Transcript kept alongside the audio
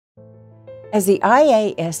As the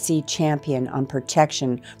IASC champion on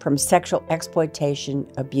protection from sexual exploitation,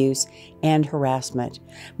 abuse, and harassment,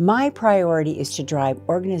 my priority is to drive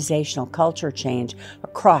organizational culture change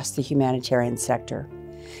across the humanitarian sector.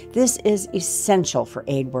 This is essential for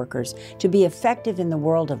aid workers to be effective in the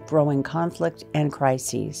world of growing conflict and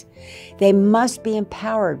crises. They must be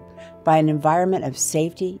empowered by an environment of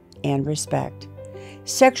safety and respect.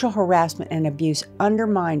 Sexual harassment and abuse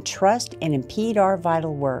undermine trust and impede our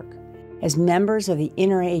vital work. As members of the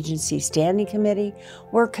Interagency Standing Committee,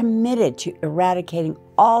 we're committed to eradicating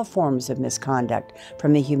all forms of misconduct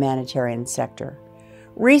from the humanitarian sector.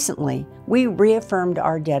 Recently, we reaffirmed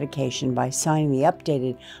our dedication by signing the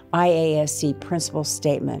updated IASC Principles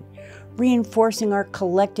Statement, reinforcing our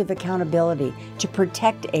collective accountability to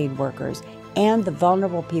protect aid workers and the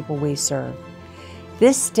vulnerable people we serve.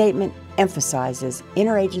 This statement emphasizes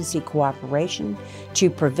interagency cooperation to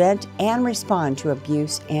prevent and respond to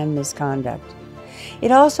abuse and misconduct.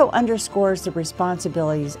 It also underscores the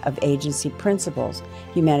responsibilities of agency principals,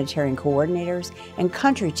 humanitarian coordinators, and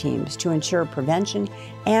country teams to ensure prevention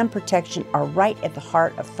and protection are right at the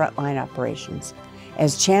heart of frontline operations.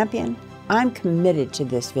 As champion, I'm committed to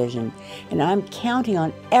this vision, and I'm counting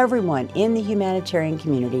on everyone in the humanitarian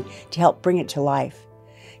community to help bring it to life.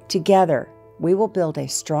 Together, we will build a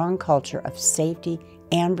strong culture of safety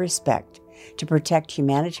and respect to protect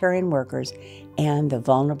humanitarian workers and the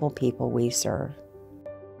vulnerable people we serve.